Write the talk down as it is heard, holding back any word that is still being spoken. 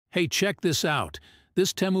Hey, check this out.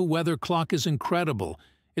 This Temu Weather Clock is incredible.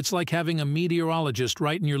 It's like having a meteorologist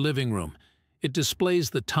right in your living room. It displays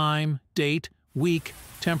the time, date, week,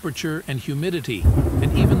 temperature, and humidity,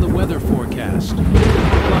 and even the weather forecast.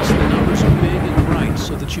 Plus, the numbers are big and bright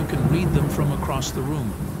so that you can read them from across the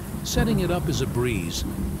room. Setting it up is a breeze.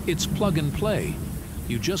 It's plug and play.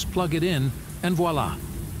 You just plug it in, and voila.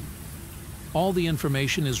 All the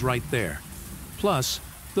information is right there. Plus,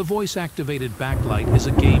 the voice-activated backlight is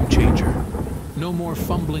a game changer. No more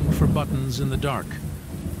fumbling for buttons in the dark.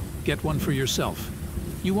 Get one for yourself.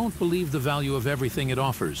 You won't believe the value of everything it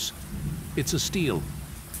offers. It's a steal.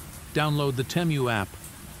 Download the Temu app.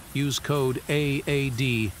 Use code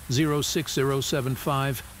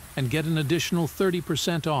AAD06075 and get an additional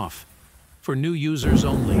 30% off. For new users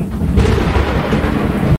only.